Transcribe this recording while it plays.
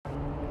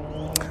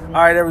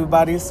All right,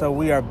 everybody. So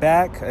we are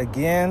back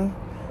again.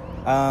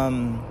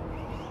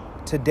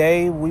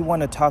 Today we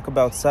want to talk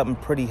about something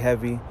pretty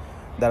heavy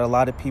that a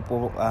lot of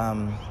people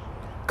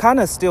kind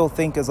of still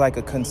think is like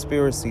a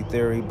conspiracy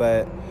theory,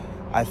 but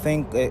I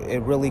think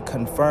it really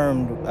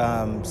confirmed.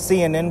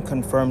 CNN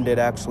confirmed it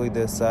actually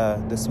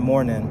this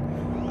morning,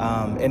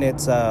 and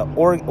it's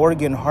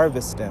organ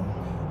harvesting.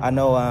 I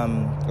know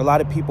a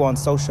lot of people on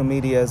social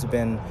media has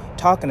been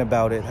talking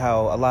about it,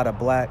 how a lot of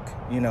black,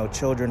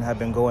 children have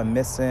been going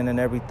missing and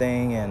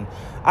everything. And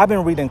I've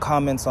been reading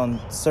comments on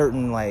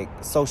certain like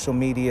social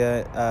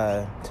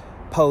media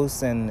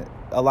posts, and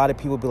a lot of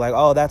people be like,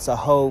 oh, that's a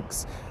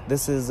hoax.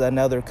 This is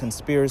another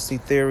conspiracy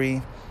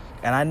theory.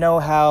 And I know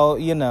how,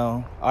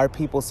 our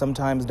people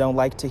sometimes don't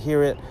like to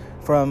hear it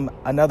from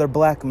another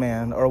black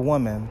man or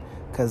woman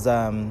because,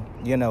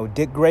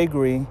 Dick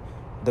Gregory,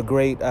 the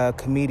great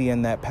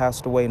comedian that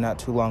passed away not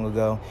too long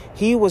ago,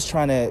 he was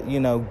trying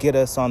to, get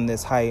us on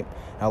this hype.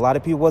 And a lot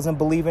of people wasn't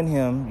believing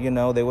him.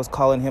 They was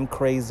calling him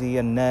crazy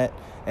and nut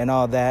and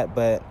all that.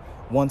 But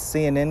once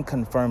CNN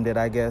confirmed it,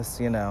 I guess,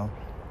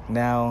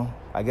 now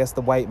I guess the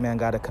white man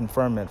got to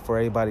confirm it for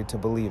everybody to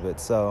believe it.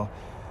 So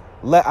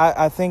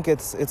I think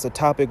it's a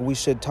topic we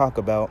should talk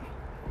about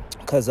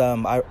because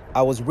I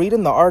was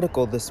reading the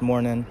article this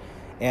morning,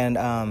 and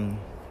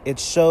it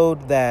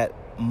showed that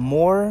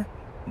more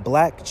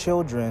black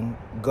children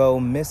go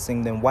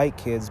missing than white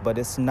kids, but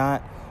it's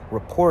not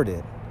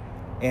reported.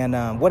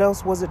 And what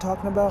else was it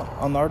talking about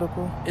on the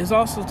article? It's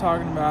also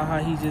talking about how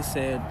he just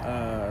said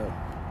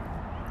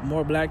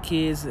more black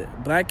kids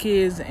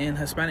and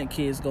Hispanic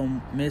kids go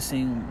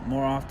missing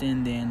more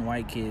often than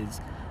white kids.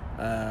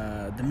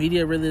 The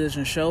media really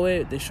doesn't show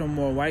it. They show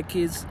more white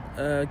kids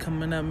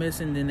coming up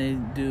missing than they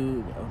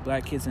do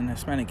black kids and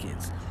Hispanic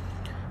kids.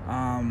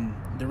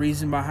 The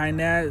reason behind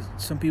that,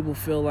 some people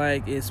feel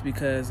like it's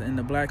because in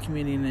the black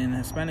community and in the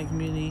Hispanic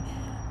community,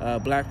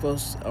 black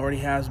folks already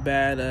has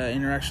bad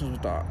interactions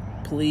with the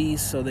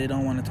police, so they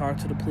don't want to talk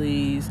to the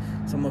police.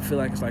 Some will feel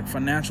like it's like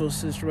financial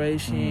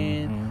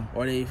situation,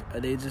 or they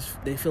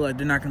feel like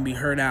they're not going to be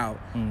heard out.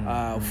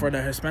 For the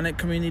Hispanic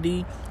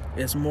community,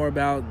 it's more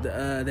about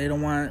they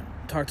don't want to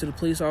talk to the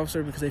police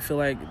officer because they feel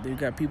like they've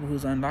got people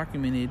who's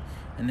undocumented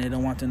and they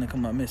don't want them to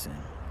come up missing.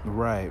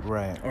 Right.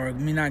 Or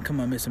not come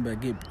up missing,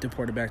 but get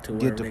deported back to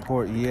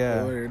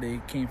where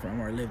they came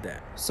from or lived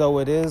at. So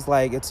it is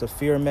like it's a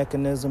fear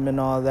mechanism and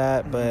all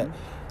that, but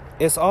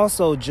it's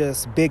also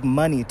just big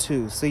money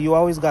too. So you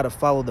always got to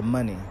follow the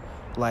money.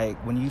 Like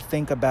when you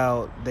think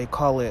about, they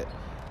call it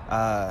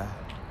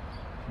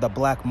the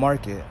black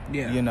market.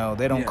 Yeah.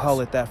 They don't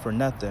call it that for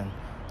nothing.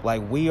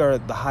 Like we are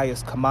the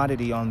highest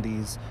commodity on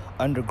these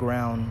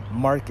underground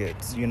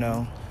markets.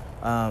 What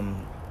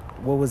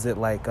was it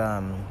like?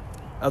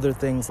 Other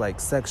things like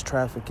sex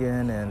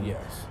trafficking and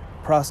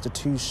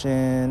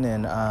prostitution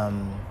and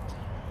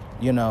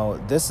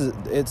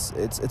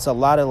it's a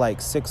lot of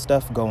like sick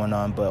stuff going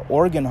on. But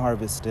organ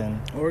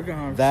harvesting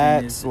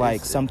that's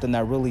like something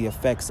that really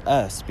affects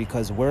us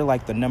because we're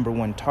like the number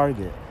one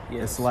target.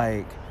 It's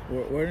like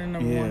we're the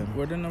number one.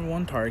 We're the number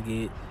one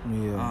target.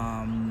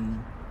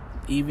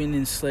 Even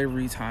in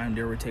slavery time,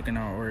 they were taking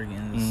our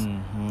organs.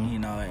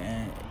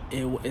 And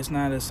it's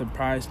not a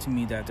surprise to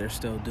me that they're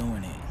still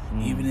doing it.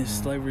 Even in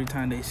slavery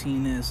time, they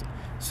seen this.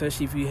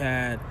 Especially if you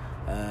had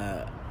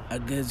a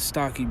good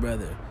stocky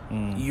brother,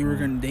 you were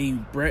gonna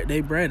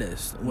they bred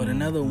us with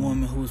another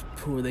woman who's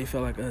poor. They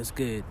felt like us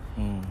good.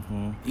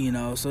 So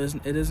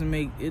it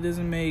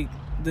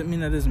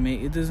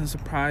doesn't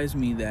surprise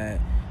me that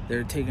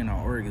they're taking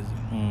our organs.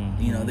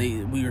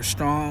 We are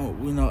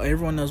strong.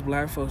 Everyone knows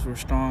black folks were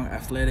strong,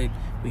 athletic.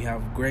 We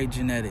have great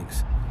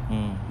genetics.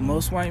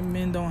 Most white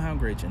men don't have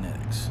great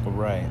genetics.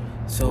 Right.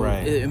 So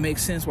it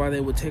makes sense why they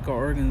would take our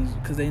organs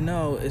because they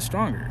know it's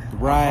stronger.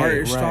 Right. Our heart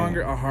is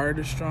stronger. Our heart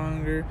is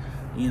stronger.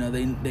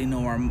 They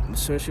know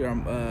especially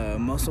our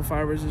muscle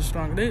fibers is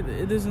stronger.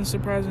 It doesn't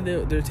surprise me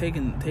they're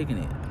taking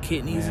it.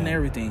 Kidneys and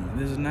everything.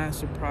 This does not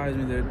surprise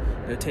me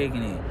they're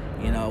taking it.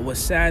 What's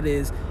sad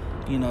is,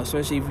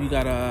 especially if you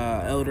got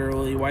a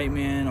elderly white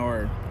man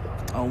or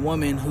a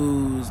woman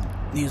who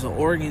needs an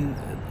organ,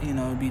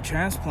 be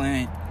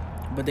transplanted,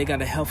 but they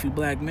got a healthy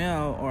black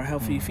male or a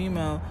healthy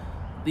female,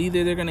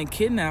 either they're gonna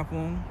kidnap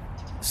them,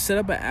 set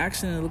up an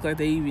accident, look like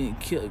they even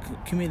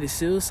committed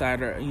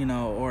suicide,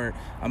 or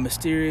a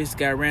mysterious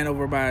guy ran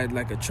over by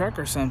like a truck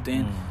or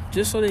something,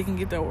 just so they can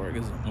get their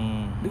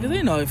orgasm. Because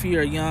they know if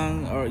you're a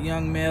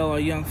young male or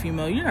young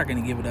female, you're not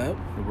gonna give it up.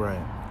 Right.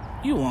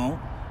 You won't.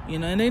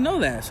 And they know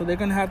that, so they're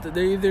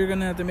either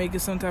gonna have to make it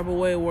some type of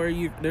way where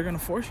they're gonna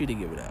force you to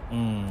give it up.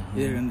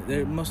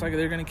 They're most likely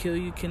they're gonna kill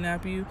you,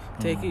 kidnap you,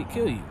 take it,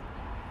 kill you.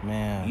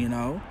 Man.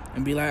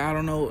 And be like, I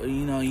don't know,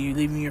 you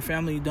leaving your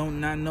family,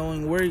 not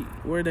knowing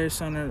where their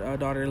son or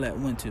daughter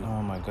went to.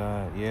 Oh my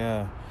God,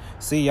 yeah.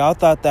 See, y'all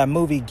thought that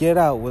movie Get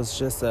Out was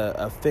just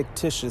a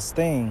fictitious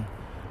thing.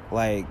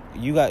 Like,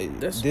 you got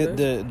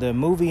the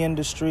movie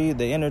industry,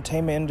 the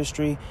entertainment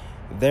industry,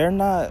 they're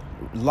not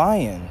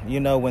lying,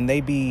 when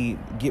they be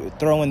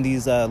throwing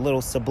these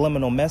little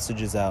subliminal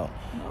messages out.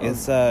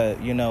 It's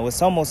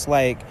it's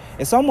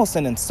almost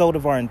an insult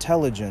of our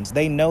intelligence.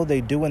 They know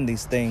they doing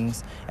these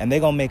things, and they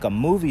gonna make a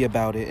movie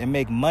about it and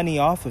make money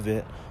off of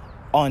it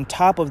on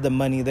top of the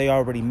money they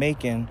already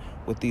making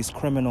with these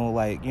criminal,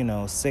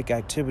 sick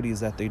activities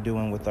that they're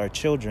doing with our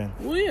children.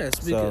 Well, yes,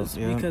 because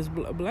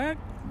black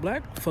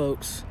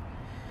folks,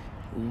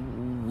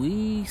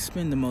 we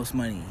spend the most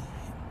money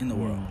in the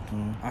world.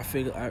 I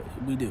figure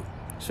we do,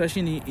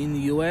 especially in the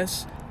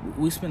U.S.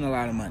 We spend a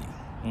lot of money.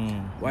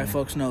 White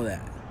folks know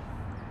that.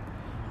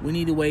 We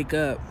need to wake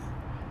up,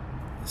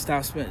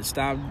 stop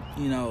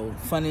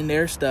funding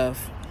their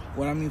stuff.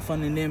 What I mean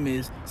funding them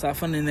is stop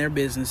funding their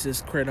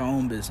businesses, create our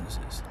own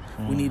businesses.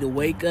 We need to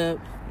wake up,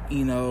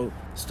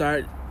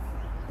 start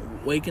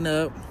waking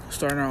up,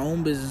 starting our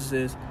own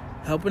businesses,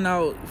 helping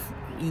out,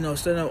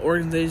 setting up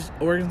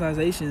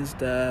organizations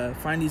to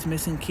find these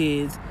missing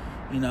kids.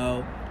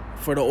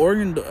 For the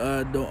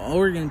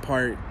organ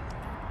part,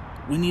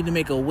 we need to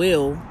make a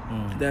will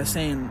that's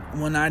saying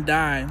when I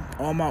die,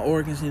 all my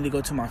organs need to go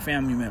to my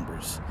family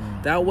members.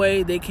 That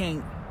way they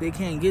can't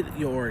get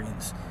your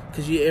organs.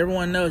 Because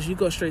everyone knows you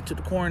go straight to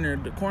the coroner.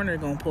 The coroner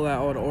going to pull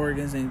out all the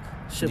organs and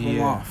ship them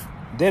off.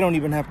 They don't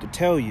even have to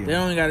tell you. They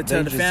don't got to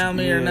tell the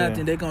family or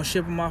nothing. They're going to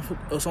ship them off.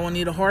 Oh, someone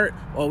need a heart?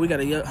 Oh, we got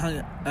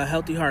a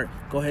healthy heart.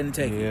 Go ahead and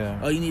take it.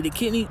 Oh, you need a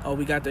kidney? Oh,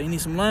 we got that. You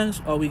need some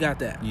lungs? Oh, we got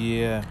that.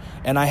 Yeah.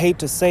 And I hate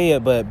to say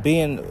it, but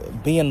being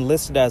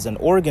listed as an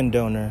organ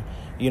donor,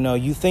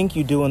 you think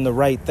you're doing the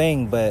right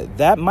thing, but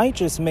that might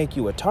just make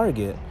you a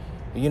target.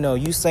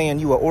 You saying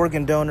you an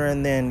organ donor,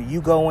 and then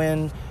you go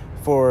in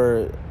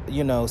for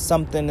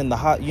something in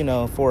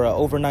the for an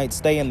overnight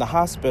stay in the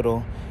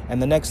hospital,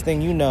 and the next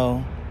thing you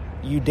know,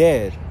 you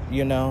dead.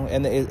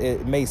 And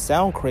it may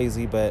sound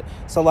crazy, but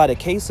it's a lot of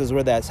cases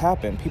where that's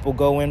happened. People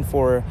go in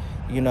for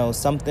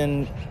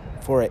something,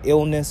 for an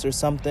illness or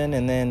something,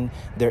 and then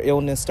their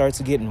illness starts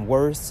getting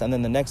worse, and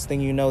then the next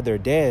thing you know, they're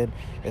dead.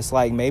 It's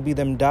like maybe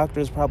them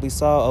doctors probably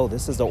saw, oh,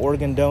 this is an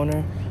organ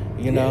donor.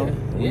 We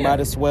might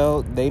as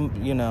well. They're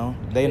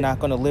not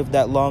going to live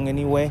that long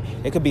anyway.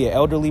 It could be an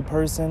elderly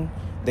person.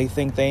 They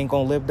think they ain't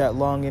going to live that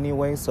long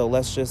anyway. So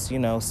let's just,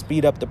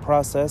 speed up the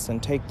process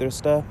and take their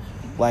stuff.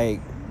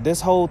 Like, this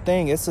whole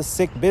thing, it's a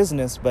sick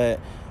business, but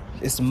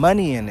it's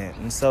money in it.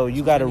 And so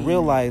you got to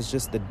realize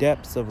just the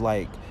depths of,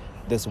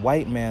 this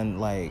white man,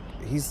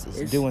 he's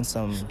doing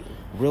some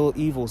real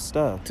evil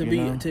stuff. To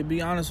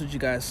be honest with you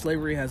guys,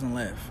 slavery hasn't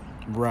left.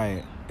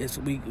 Right.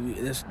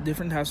 There's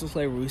different types of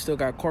slavery. We still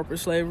got corporate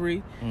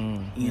slavery.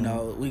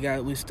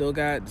 We still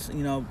got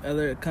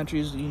other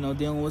countries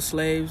dealing with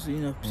slaves.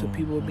 So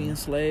people are being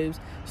slaves.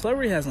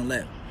 Slavery hasn't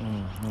left.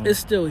 It's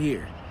still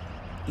here.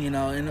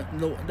 And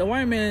the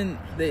white man,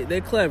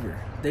 they're clever.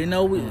 They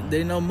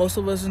know most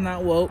of us is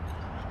not woke,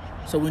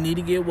 so we need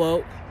to get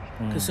woke.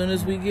 Because as soon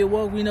as we get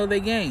woke, we know they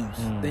games.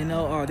 They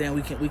know, oh damn,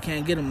 we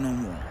can't get them no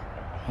more.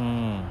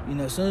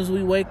 As soon as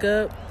we wake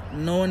up,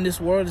 knowing this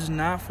world is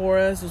not for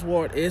us, this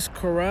world is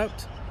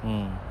corrupt.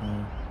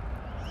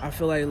 I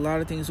feel like a lot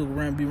of things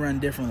will be run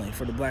differently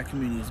for the black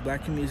communities.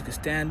 Black communities can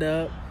stand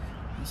up,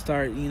 and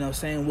start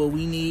saying what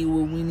we need,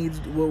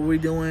 what we're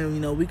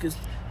doing. We could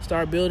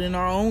start building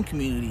our own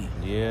community.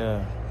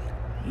 Yeah.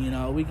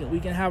 We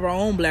can have our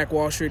own Black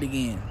Wall Street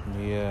again.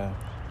 Yeah.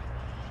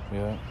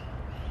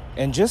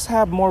 And just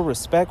have more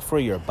respect for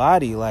your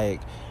body.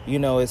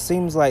 It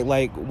seems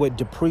like what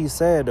Dupree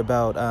said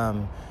about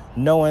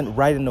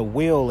writing a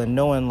will and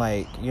knowing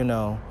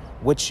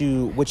what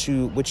you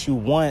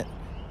want,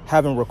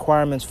 having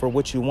requirements for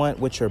what you want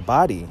with your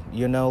body.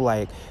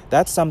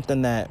 That's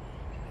something that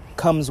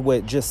comes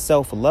with just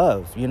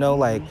self-love.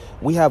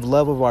 We have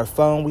love of our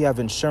phone, we have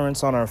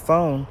insurance on our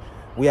phone,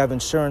 we have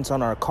insurance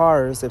on our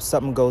cars. If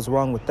something goes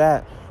wrong with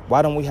that,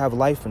 why don't we have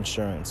life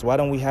insurance? Why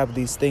don't we have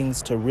these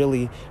things to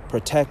really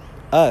protect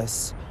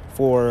us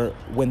for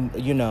when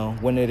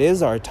it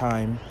is our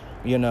time,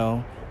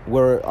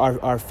 where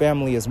our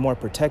family is more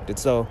protected?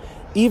 So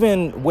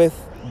even with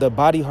the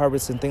body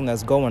harvesting thing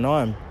that's going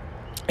on,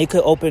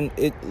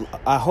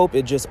 I hope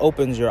it just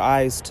opens your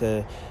eyes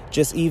to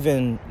just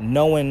even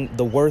knowing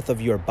the worth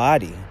of your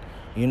body,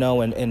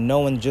 and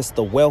knowing just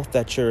the wealth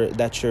that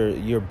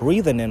you're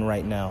breathing in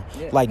right now.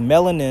 Yeah. Like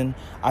melanin,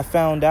 I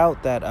found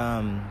out that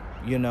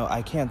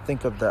I can't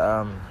think of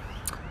the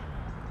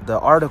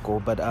article,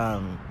 but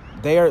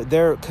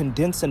they're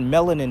condensing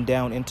melanin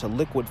down into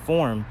liquid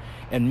form,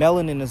 and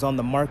melanin is on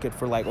the market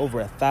for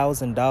over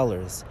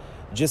 $1,000.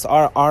 Just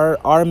our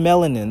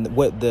melanin,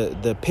 what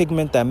the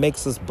pigment that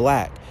makes us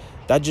black.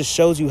 That just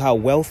shows you how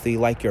wealthy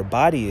your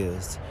body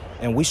is,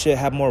 and we should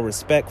have more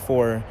respect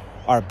for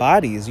our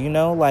bodies.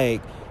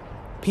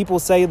 people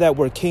say that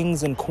we're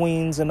kings and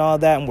queens and all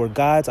that and we're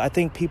gods. I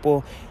think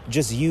people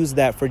just use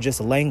that for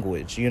just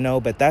language, you know,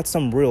 but that's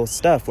some real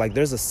stuff. Like,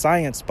 there's a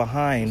science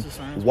behind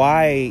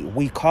why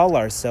we call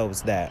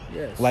ourselves that.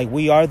 Yes. Like,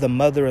 we are the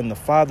mother and the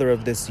father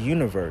of this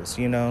universe,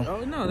 you know.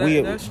 Oh, no,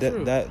 that's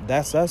true.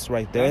 That's us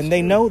right there. That's and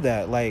they true. know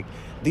that. Like,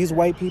 these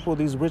white people,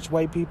 these rich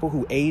white people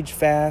who age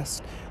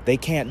fast, they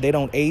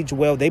don't age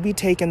well. They be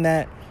taking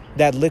that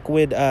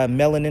liquid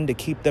melanin to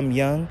keep them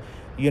young.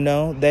 You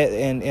know, that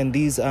and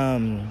these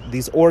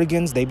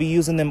organs, they be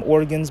using them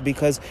organs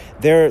because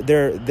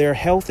their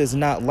health is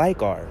not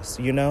like ours,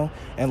 you know.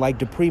 And like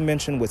Dupree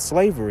mentioned with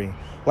slavery,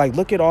 like,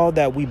 look at all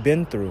that we've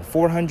been through,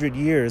 400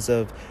 years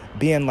of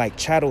being like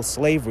chattel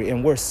slavery,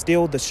 and we're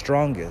still the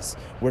strongest.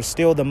 We're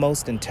still the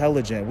most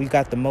intelligent. We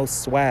got the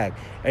most swag.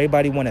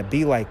 Everybody want to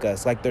be like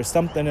us. Like, there's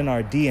something in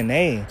our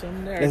DNA.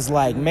 It's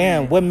like,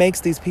 man, what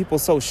makes these people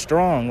so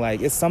strong?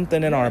 Like, it's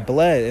something in our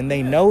blood, and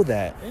they know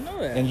that. They know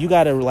that. And you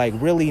got to like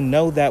really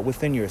know that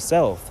within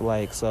yourself.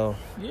 Like, so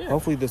Yeah.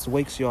 hopefully this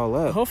wakes y'all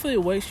up. Hopefully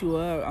it wakes you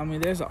up. I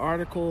mean, there's an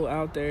article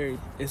out there.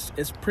 It's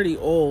pretty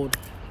old,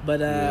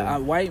 but a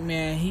white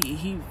man,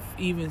 he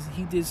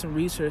did some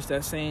research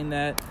that's saying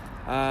that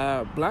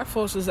black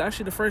folks is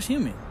actually the first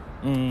human.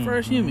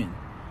 First human.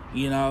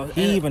 You know,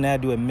 he even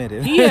had to admit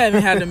it. He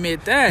haven't had to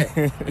admit that.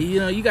 You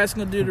know, you guys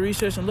can do the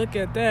research and look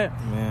at that.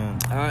 Man,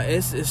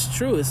 it's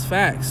true. It's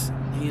facts.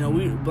 You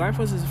know, black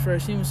folks is the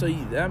first human. So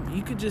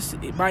you could just,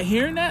 by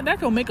hearing that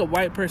gonna make a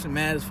white person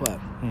mad as fuck.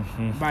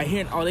 By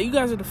hearing, you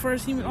guys are the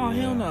first human. Oh,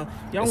 hell no.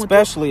 Y'all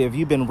especially if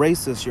you've been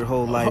racist your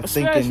whole life,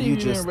 thinking you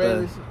just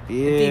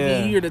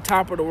thinking you're the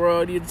top of the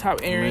world, you're the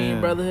top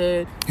Aryan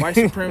Brotherhood, white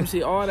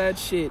supremacy, all that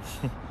shit.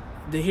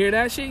 To hear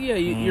that shit,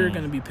 you're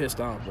gonna be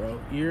pissed off,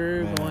 bro.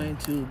 You're going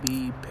to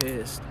be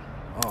pissed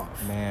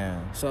off.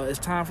 Man. So it's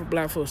time for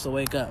black folks to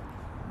wake up.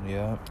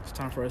 Yeah. It's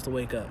time for us to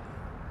wake up.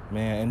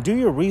 Man, and do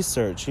your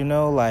research, you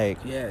know,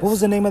 like, what was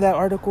the name of that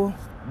article?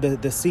 The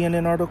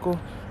CNN article?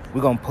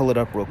 We're going to pull it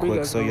up real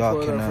quick so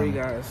y'all can for you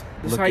guys.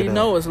 This is how you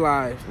know it's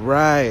live.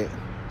 Right.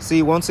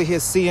 See, once it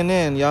hits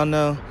CNN, y'all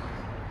know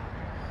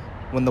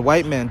when the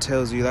white man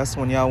tells you, that's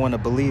when y'all want to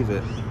believe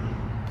it.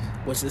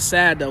 Which is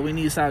sad, though. We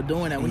need to stop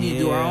doing that. We need to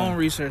do our own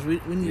research. We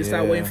need to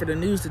stop waiting for the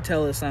news to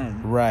tell us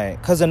something. Right.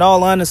 Because in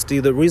all honesty,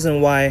 the reason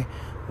why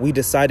we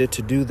decided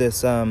to do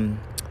this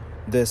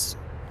this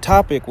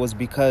topic was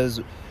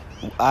because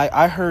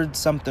I heard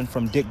something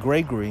from Dick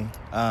Gregory,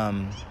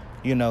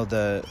 you know,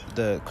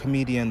 the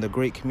comedian, the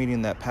great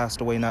comedian that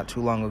passed away not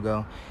too long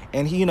ago.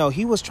 And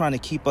he was trying to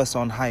keep us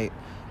on hype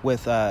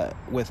with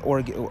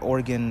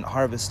organ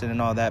harvesting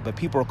and all that, but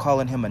people are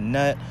calling him a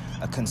nut,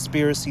 a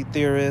conspiracy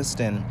theorist,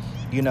 and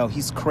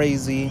he's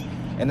crazy.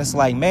 And it's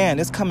like, man,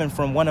 it's coming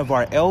from one of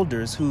our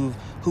elders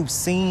who've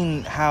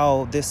seen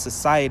how this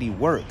society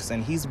works,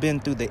 and he's been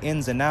through the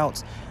ins and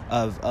outs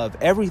of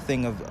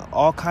everything, of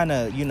all kind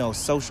of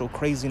social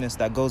craziness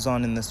that goes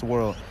on in this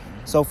world.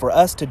 So for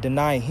us to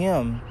deny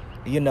him,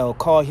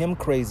 call him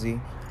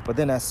crazy, but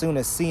then as soon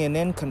as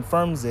CNN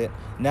confirms it,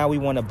 now we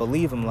want to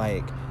believe him.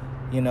 Like,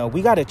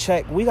 we got to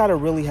check. We got to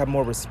really have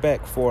more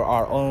respect for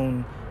our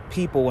own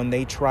people when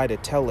they try to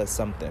tell us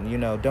something.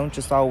 Don't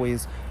just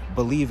always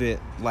believe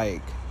it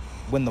like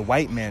when the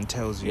white man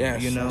tells you.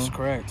 Yes, that's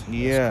correct.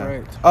 Yeah. That's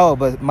correct. Oh,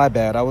 but my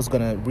bad. I was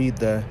gonna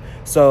read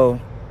so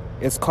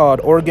it's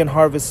called "Organ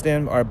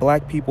Harvesting: Are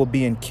Black People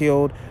Being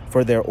Killed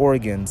for Their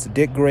Organs?"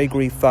 Dick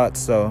Gregory thought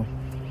so,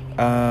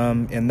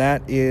 and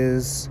that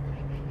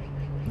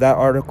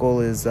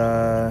article is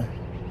oh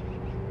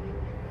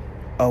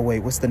wait,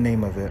 what's the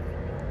name of it?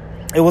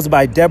 It was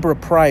by Deborah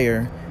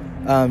Pryor.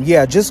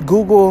 Just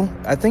Google.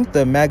 I think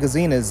the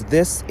magazine is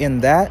This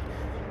in That.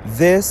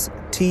 This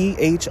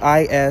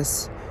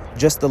THIS,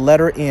 just the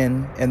letter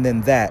N, and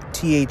then that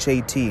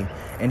THAT.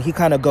 And he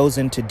kind of goes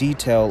into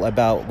detail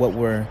about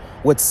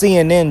what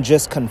CNN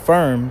just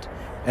confirmed.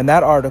 And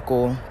that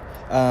article,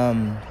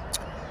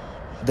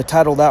 the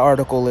title of that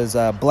article is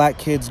 "Black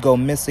Kids Go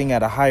Missing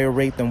at a Higher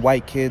Rate Than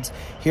White Kids.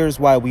 Here's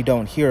Why We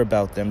Don't Hear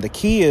About Them." The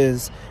key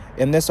is,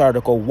 in this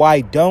article,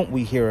 why don't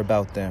we hear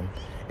about them?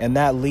 And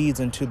that leads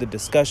into the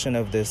discussion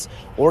of this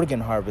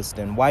organ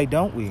harvesting. Why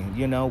don't we?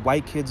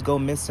 White kids go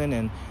missing,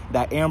 and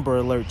that Amber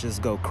Alert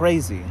just go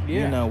crazy.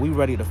 Yeah. We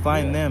ready to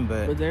find them,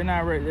 but they're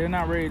not ready. They're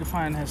not ready to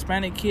find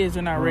Hispanic kids.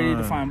 They're not ready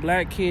to find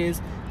black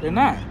kids. They're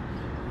not.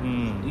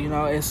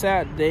 It's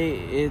sad.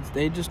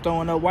 They just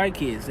throwing up white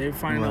kids. They're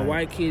finding out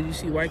white kids. You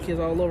see white kids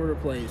all over the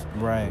place.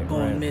 Right.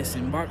 Going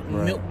missing.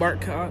 Milk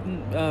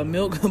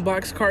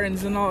box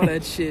cartons and all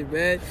that shit,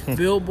 man.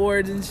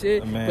 Billboards and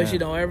shit. Man. But you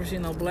don't ever see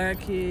no black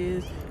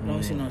kids. You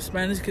don't see no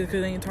Spanish kids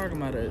because they ain't talking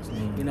about us.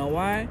 You know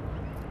why?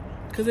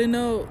 Because they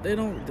know they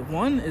don't.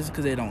 One is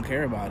because they don't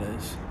care about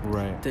us.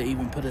 Right. To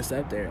even put us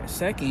up there.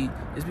 Second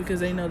is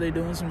because they know they're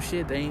doing some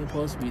shit they ain't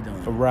supposed to be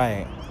doing.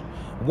 Right.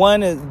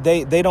 One is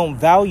they don't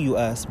value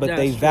us, but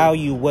they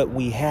value what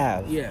we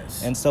have.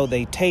 Yes. And so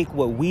they take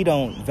what we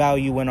don't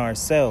value in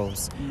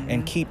ourselves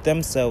and keep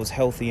themselves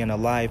healthy and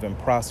alive and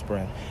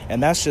prospering.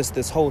 And that's just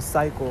this whole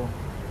cycle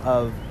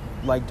of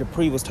like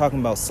Dupree was talking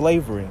about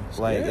slavery.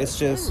 Like it's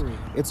just slavery.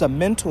 It's a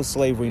mental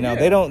slavery now.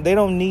 Yeah. They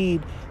don't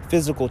need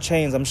physical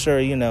chains. I'm sure,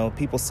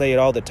 people say it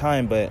all the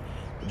time, but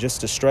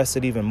just to stress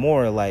it even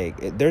more,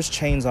 like there's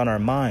chains on our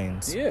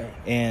minds. Yeah.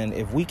 And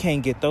if we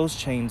can't get those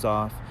chains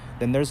off,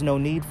 then there's no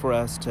need for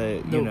us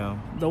to,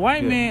 The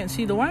white man,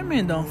 the white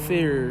man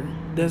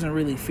doesn't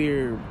really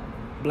fear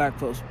black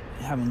folks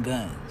having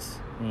guns.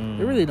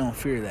 They really don't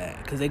fear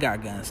that because they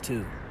got guns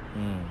too.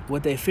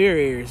 What they fear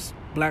is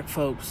black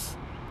folks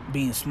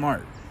being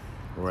smart.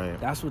 Right.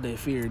 That's what they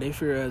fear. They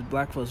fear us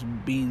black folks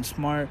being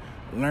smart,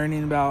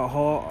 learning about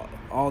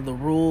all the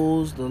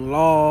rules, the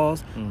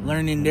laws,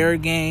 learning their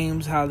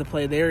games, how to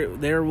play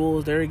their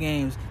rules, their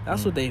games.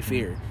 That's what they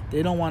fear.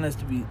 They don't want us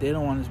to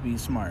be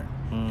smart.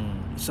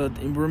 So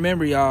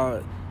remember,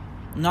 y'all,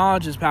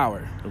 knowledge is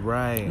power.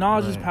 Right.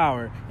 Knowledge is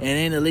power, and it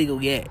ain't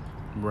illegal yet.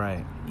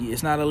 Right.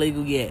 It's not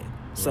illegal yet.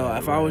 So Right,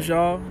 if I was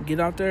y'all, get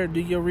out there,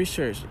 do your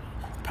research,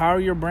 power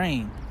your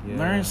brain,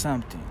 learn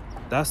something.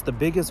 That's the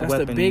biggest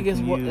weapon.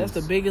 That's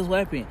the biggest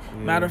weapon.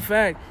 Yeah. Matter of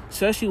fact,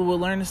 especially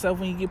with learning stuff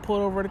when you get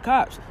pulled over the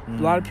cops. A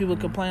lot of people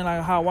complain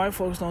like how white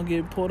folks don't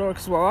get pulled over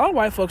because a lot of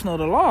white folks know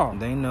the law.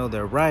 They know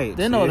their rights.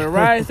 They know their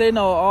rights. They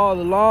know all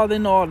the law. They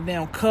know all the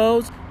damn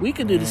codes. We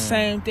can do the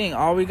same thing.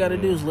 All we got to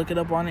do is look it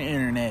up on the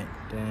internet.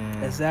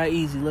 Damn. It's that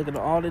easy. Look at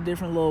all the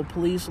different little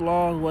police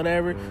laws,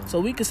 whatever.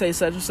 So we can say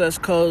such and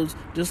such codes,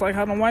 just like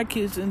how the white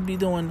kids be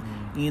doing.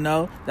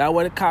 That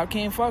way the cop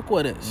can't fuck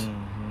with us.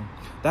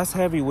 That's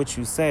heavy what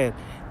you said.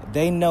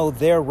 They know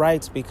their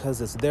rights because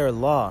it's their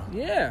law.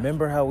 Yeah.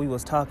 Remember how we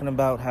was talking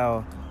about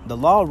how the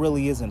law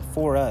really isn't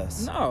for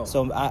us. No.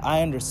 So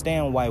I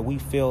understand why we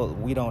feel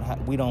we don't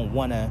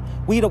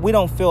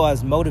feel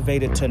as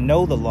motivated to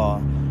know the law.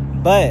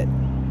 But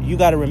you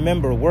got to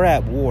remember, we're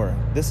at war.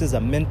 This is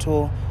a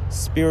mental,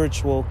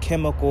 spiritual,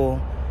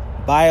 chemical,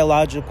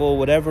 biological,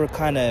 whatever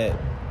kind of,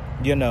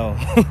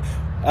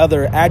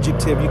 other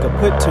adjective you could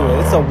put to it.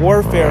 It's a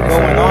warfare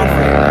going on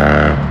right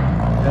now.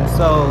 And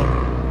so,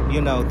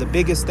 the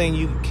biggest thing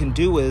you can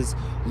do is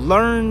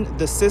learn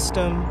the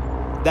system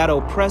that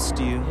oppressed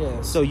you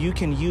so you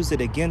can use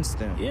it against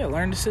them. Yeah,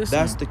 learn the system.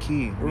 That's the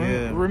key.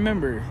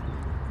 Remember,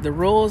 the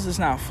rules is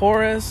not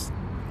for us.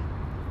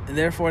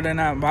 Therefore, they're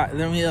not by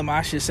them.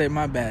 I should say,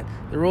 my bad.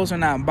 The rules are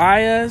not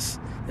by us.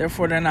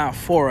 Therefore, they're not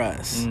for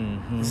us.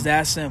 It's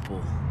that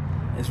simple.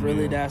 It's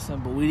really that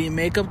simple. We didn't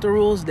make up the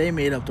rules. They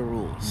made up the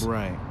rules.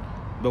 Right.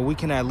 But we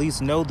can at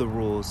least know the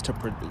rules to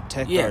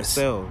protect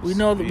ourselves. We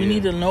know that we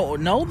need to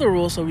know the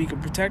rules so we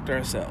can protect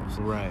ourselves.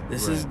 Right.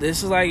 This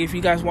is like, if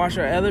you guys watch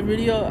our other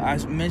video, I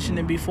mentioned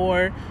it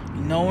before.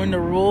 Knowing the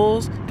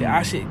rules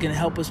can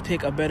help us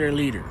pick a better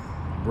leader.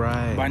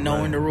 Right. By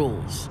knowing the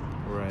rules.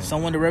 Right.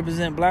 Someone to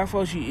represent black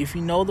folks. If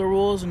you know the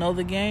rules, know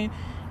the game,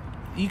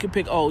 you can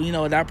pick.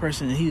 That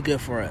person, he's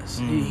good for us.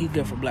 He's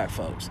good for black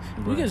folks.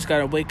 Right. We just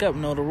gotta wake up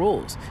and know the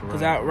rules.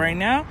 Because right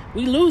now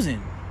we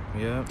losing.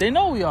 Yeah. They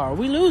know we are.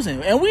 We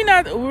losing, and we're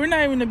not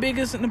even the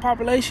biggest in the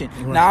population.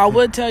 Right. Now I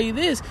would tell you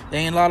this: there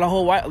ain't a lot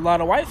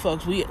of white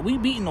folks. We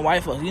beating the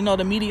white folks.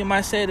 The media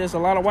might say there's a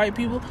lot of white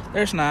people.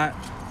 There's not.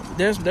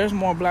 There's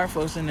more black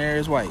folks than there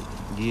is white.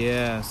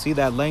 Yeah. See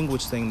that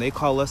language thing? They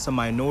call us a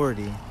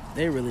minority.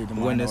 They really the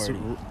minority.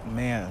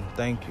 Man,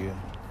 thank you.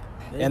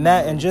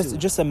 And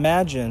just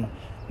imagine,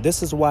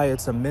 this is why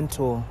it's a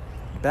mental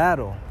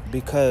battle,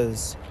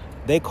 because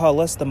they call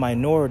us the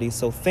minority.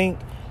 So think.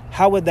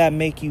 How would that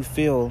make you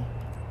feel?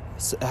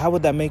 How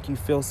would that make you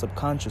feel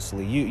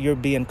subconsciously? You're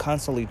being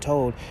constantly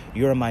told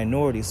you're a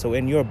minority. So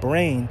in your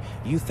brain,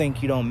 you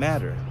think you don't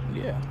matter.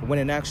 Yeah. When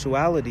in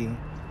actuality,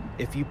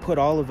 if you put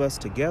all of us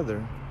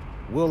together,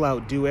 we'll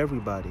outdo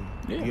everybody.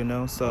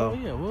 Yeah. So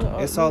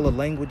it's all a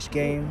language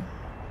game.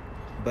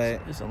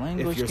 But it's a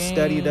language if you're game,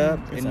 studied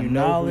up and you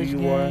know who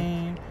you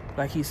are.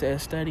 Like he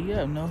said, study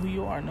up. Know who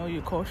you are. Know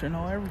your culture.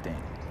 Know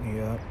everything.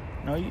 Yeah.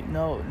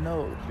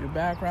 Know your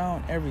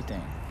background,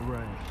 everything.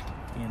 Right.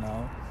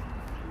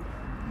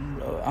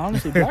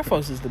 Honestly, black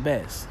folks is the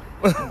best.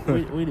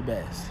 We the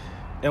best.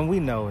 And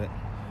we know it.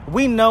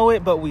 We know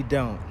it, but we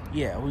don't.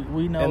 Yeah,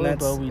 we know it,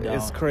 but we don't.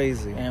 It's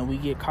crazy. And we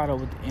get caught up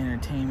with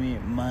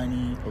entertainment,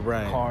 money,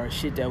 cars,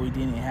 shit that we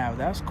didn't have.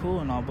 That's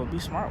cool and all, but be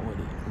smart with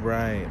it.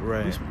 Right.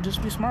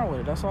 Just be smart with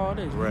it. That's all it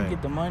is. You can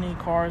get the money,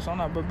 cars, all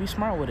that, but be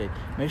smart with it.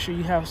 Make sure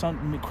you have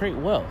something to create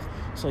wealth,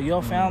 so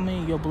your family,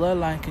 your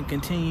bloodline can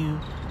continue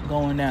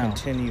going down.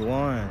 Continue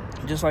on.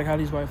 Just like how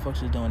these white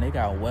folks are doing. They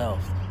got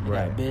wealth. They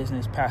got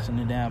business, passing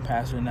it down.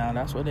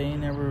 That's why they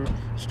ain't never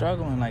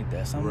struggling like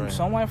that.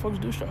 Some white folks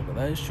do struggle.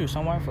 That is true.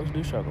 Some white folks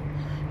do struggle.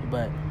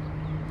 But,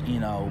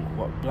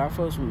 black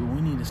folks, we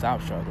need to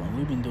stop struggling.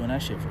 We've been doing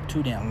that shit for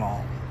too damn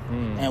long.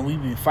 And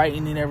we've been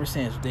fighting it ever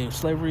since.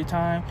 Slavery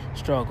time,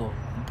 struggle.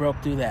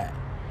 Broke through that.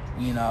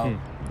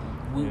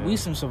 We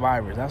some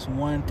survivors. That's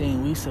one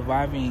thing. We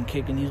surviving and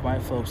kicking these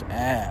white folks'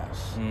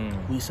 ass.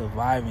 We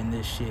surviving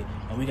this shit.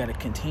 And we got to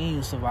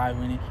continue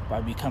surviving it by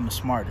becoming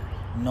smarter.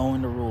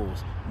 Knowing the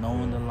rules.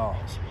 Knowing the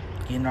laws.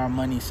 Getting our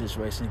money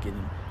situation.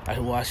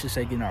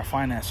 Getting our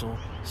financial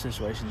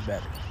situations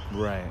better.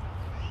 Right.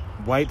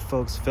 white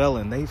folks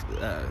failing, they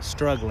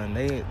struggling.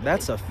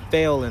 That's a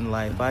fail in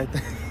life, I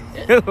think.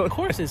 Of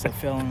course, it's a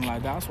fail in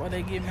life. That's why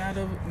they get mad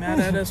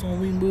at us when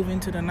we move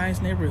into the nice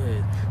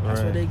neighborhood.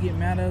 That's why they get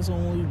mad at us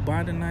when we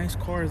buy the nice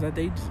cars that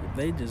they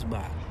just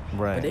bought.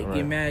 Right. But they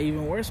get mad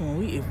even worse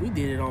if we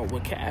did it all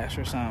with cash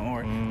or something,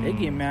 or they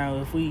get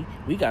mad if we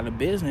got a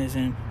business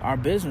and our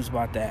business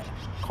bought that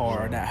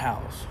car or that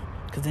house,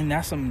 because then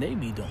that's something they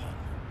be doing.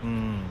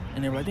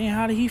 And they're like, "Damn,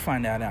 how did he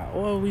find that out?"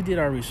 Well, we did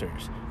our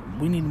research.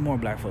 We need more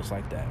black folks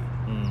like that.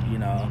 You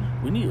know,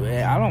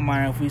 I don't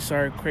mind if we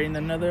start creating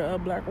another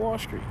Black Wall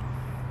Street.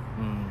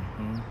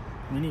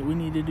 We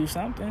need to do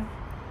something.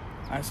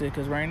 I said,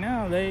 because right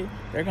now they're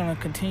gonna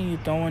continue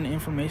throwing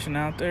information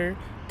out there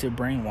to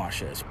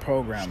brainwash us,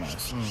 program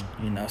us.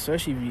 You know,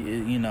 especially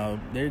if you know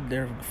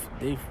they're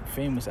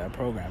famous at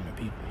programming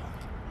people.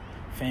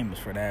 Famous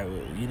for that.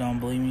 You don't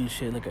believe me?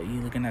 Shit,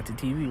 you looking at the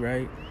TV,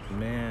 right?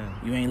 Man,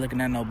 you ain't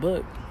looking at no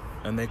book.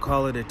 And they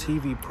call it a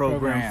TV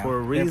program for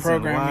a reason. They're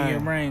programming your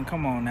brain.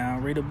 Come on now,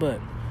 read a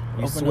book.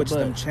 You switch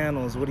them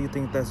channels. What do you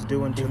think that's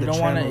doing to the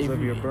channels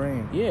of your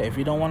brain? Yeah, if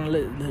you don't want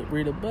to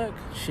read a book,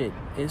 shit,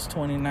 it's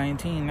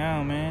 2019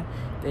 now, man.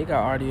 They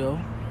got audio.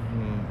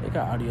 They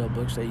got audio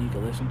books that you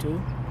can listen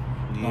to.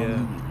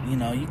 Yeah. You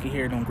know, you can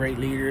hear them great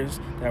leaders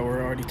that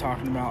were already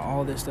talking about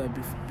all this stuff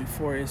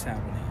before it's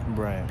happening.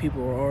 Right.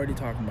 People were already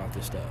talking about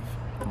this stuff.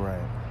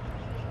 Right.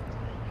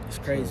 It's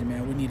crazy,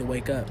 man. We need to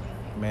wake up.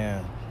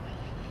 Man,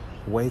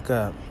 wake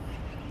up.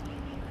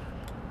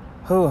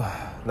 Whew,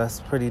 that's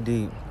pretty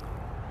deep.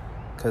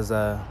 Because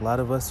a lot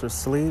of us are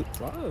asleep.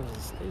 A lot of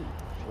us are asleep.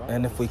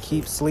 And if we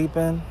keep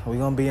sleeping, we're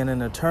going to be in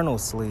an eternal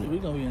sleep. We're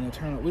going to be in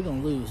eternal... We're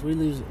going to lose. We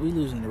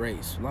losing the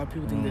race. A lot of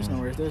people think there's no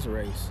race. There's a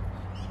race.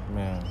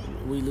 Man.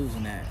 We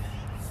losing that.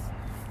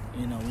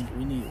 You know,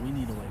 we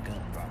need to wake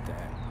up about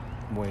that.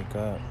 Wake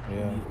up,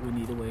 yeah. We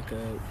need to wake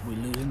up. We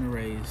losing the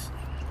race.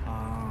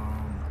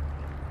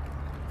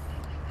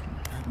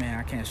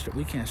 Man,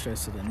 we can't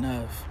stress it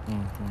enough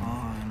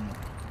on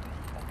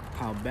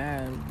how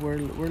bad we're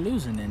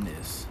losing in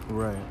this.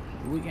 Right.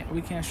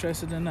 We can't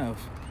stress it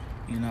enough.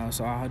 You know,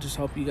 so I just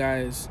hope you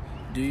guys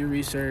do your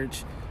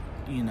research,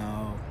 you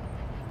know,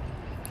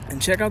 and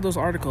check out those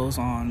articles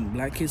on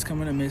black kids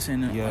coming up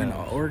missing and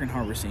organ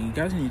harvesting. You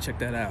guys need to check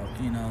that out,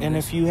 you know. And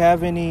if you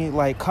have any,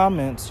 like,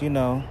 comments, you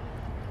know,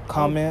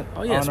 comment.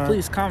 Oh yes,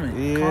 please comment.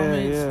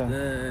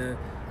 Yeah,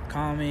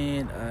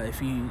 comment.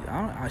 If you,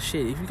 if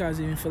you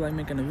guys even feel like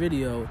making a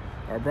video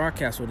or a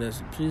broadcast with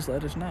us, please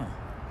let us know.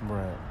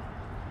 Right.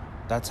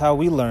 That's how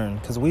we learn,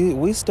 because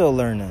we still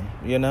learning,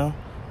 you know.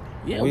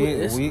 Yeah,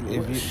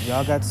 if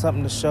y'all got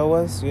something to show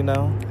us, you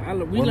know.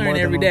 We learn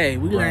every day.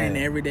 We learning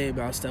every day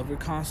about stuff. We're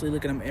constantly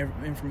looking at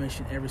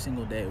information every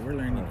single day. We're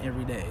learning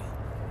every day.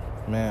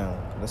 Man,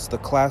 that's the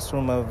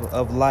classroom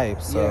of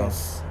life. So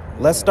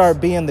let's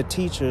start being the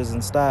teachers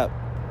and stop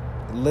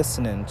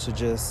listening to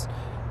just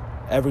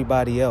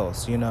everybody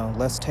else, you know.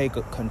 Let's take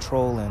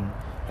control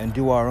and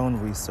do our own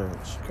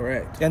research.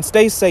 Correct. And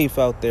stay safe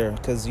out there,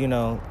 because, you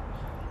know,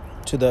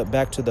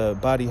 back to the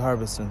body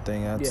harvesting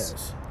thing.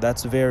 It's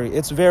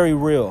very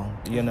real,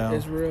 you know.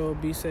 It's real.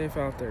 Be safe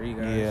out there, you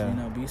guys. Yeah. You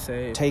know, be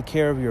safe. Take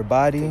care of your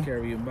body. Take care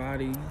of your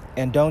body.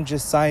 And don't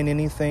just sign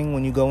anything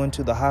when you go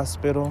into the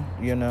hospital,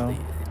 you know.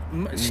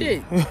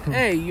 Shit.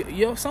 Hey,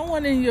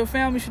 someone in your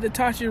family should have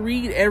taught you to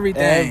read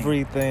everything.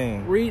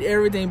 Everything. Read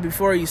everything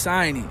before you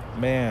sign it.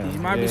 Man. You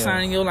might be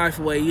signing your life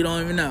away. You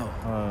don't even know.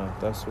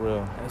 That's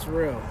real. That's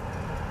real.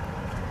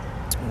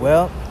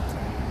 Well,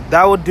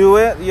 that will do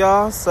it,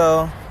 y'all.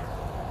 So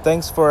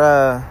thanks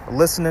for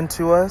listening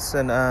to us.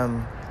 And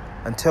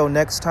until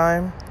next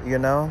time, you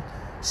know,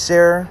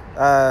 share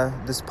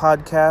this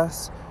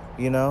podcast,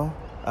 you know,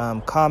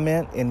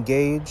 comment,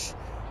 engage.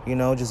 You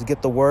know, just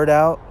get the word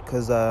out,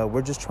 because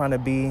we're just trying to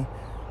be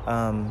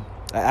an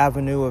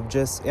avenue of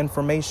just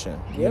information.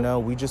 Yep. You know,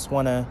 we just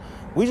want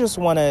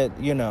to,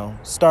 you know,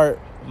 start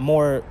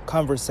more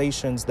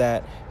conversations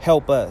that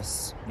help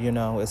us, you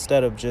know,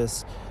 instead of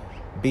just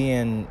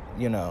being,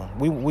 you know,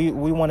 we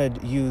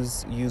want to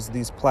use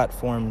these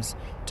platforms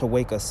to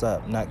wake us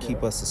up, not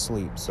keep us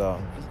asleep.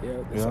 So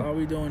that's all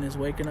we doing is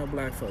waking up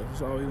black folks.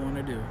 That's all we want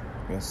to do.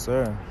 Yes,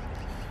 sir.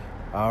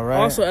 All right.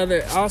 Also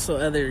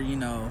other, you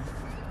know,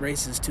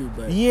 races too,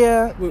 but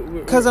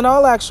because in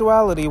all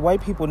actuality,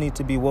 white people need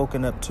to be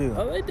woken up too.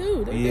 Oh, they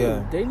do.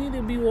 They need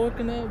to be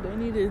woken up. They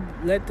need to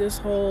let this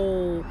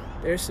whole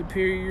their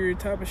superior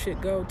type of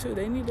shit go too.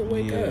 They need to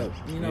wake up.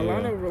 You know,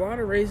 a lot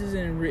of races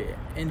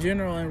in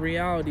general in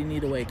reality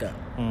need to wake up,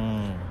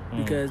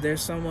 because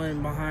there's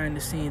someone behind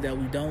the scene that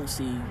we don't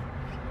see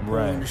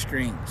pulling the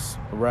strings.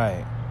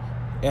 Right,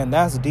 and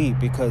that's deep,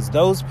 because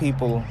those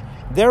people,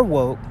 they're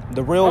woke.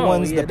 The real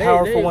ones, the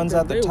powerful ones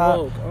at the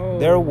top,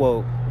 they're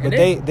woke. But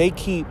they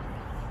keep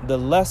the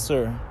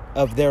lesser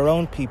of their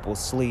own people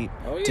asleep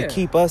to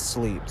keep us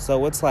asleep.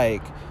 So it's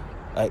like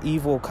an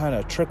evil kind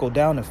of trickle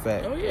down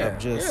effect. Of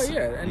just,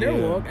 and they're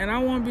woke. And I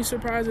won't be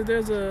surprised if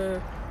there's a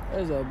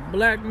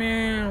black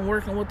man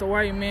working with the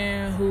white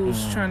man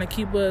who's trying to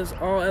keep us,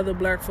 all other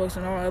black folks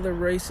and all other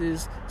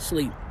races,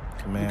 asleep.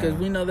 Man. Because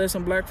we know there's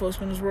some black folks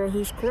in this world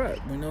who's corrupt.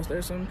 We know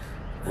there's some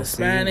We'll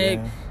Hispanic,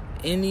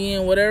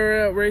 Indian,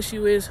 whatever race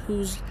you is,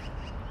 who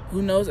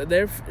knows that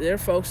their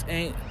folks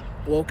ain't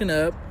woken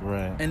up,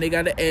 right? And they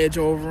got an edge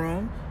over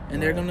them,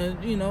 and they're Right.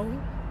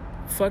 gonna,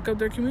 fuck up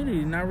their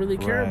community, not really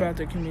care Right. about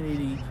their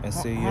community, And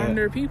see, harm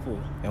their people.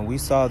 And we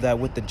saw that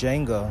with the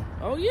Django.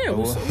 Oh yeah,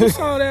 we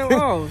saw that.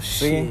 Oh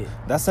See, shit.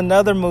 that's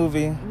another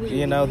movie.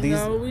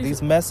 We-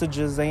 These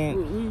messages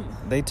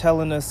ain't. They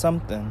telling us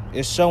something.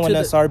 It's showing To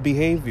us our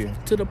behavior.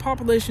 To the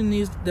population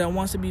that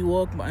wants to be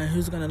woke and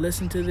who's gonna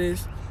listen to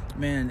this,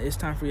 man, it's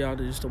time for y'all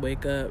to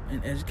wake up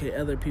and educate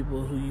other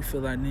people who you feel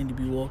like need to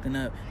be woken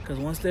up. Because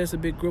once there's a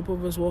big group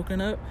of us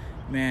woken up,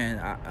 man,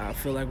 I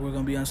feel like we're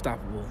gonna be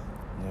unstoppable.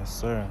 Yes,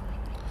 sir.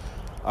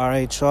 All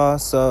right, y'all.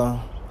 So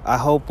I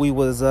hope we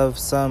was of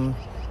some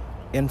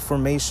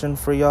information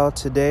for y'all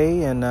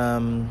today. And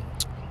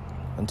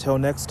until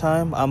next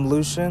time, I'm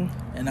Lucian.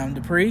 And I'm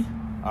Dupree.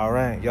 All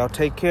right. Y'all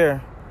take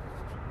care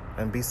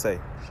and be safe.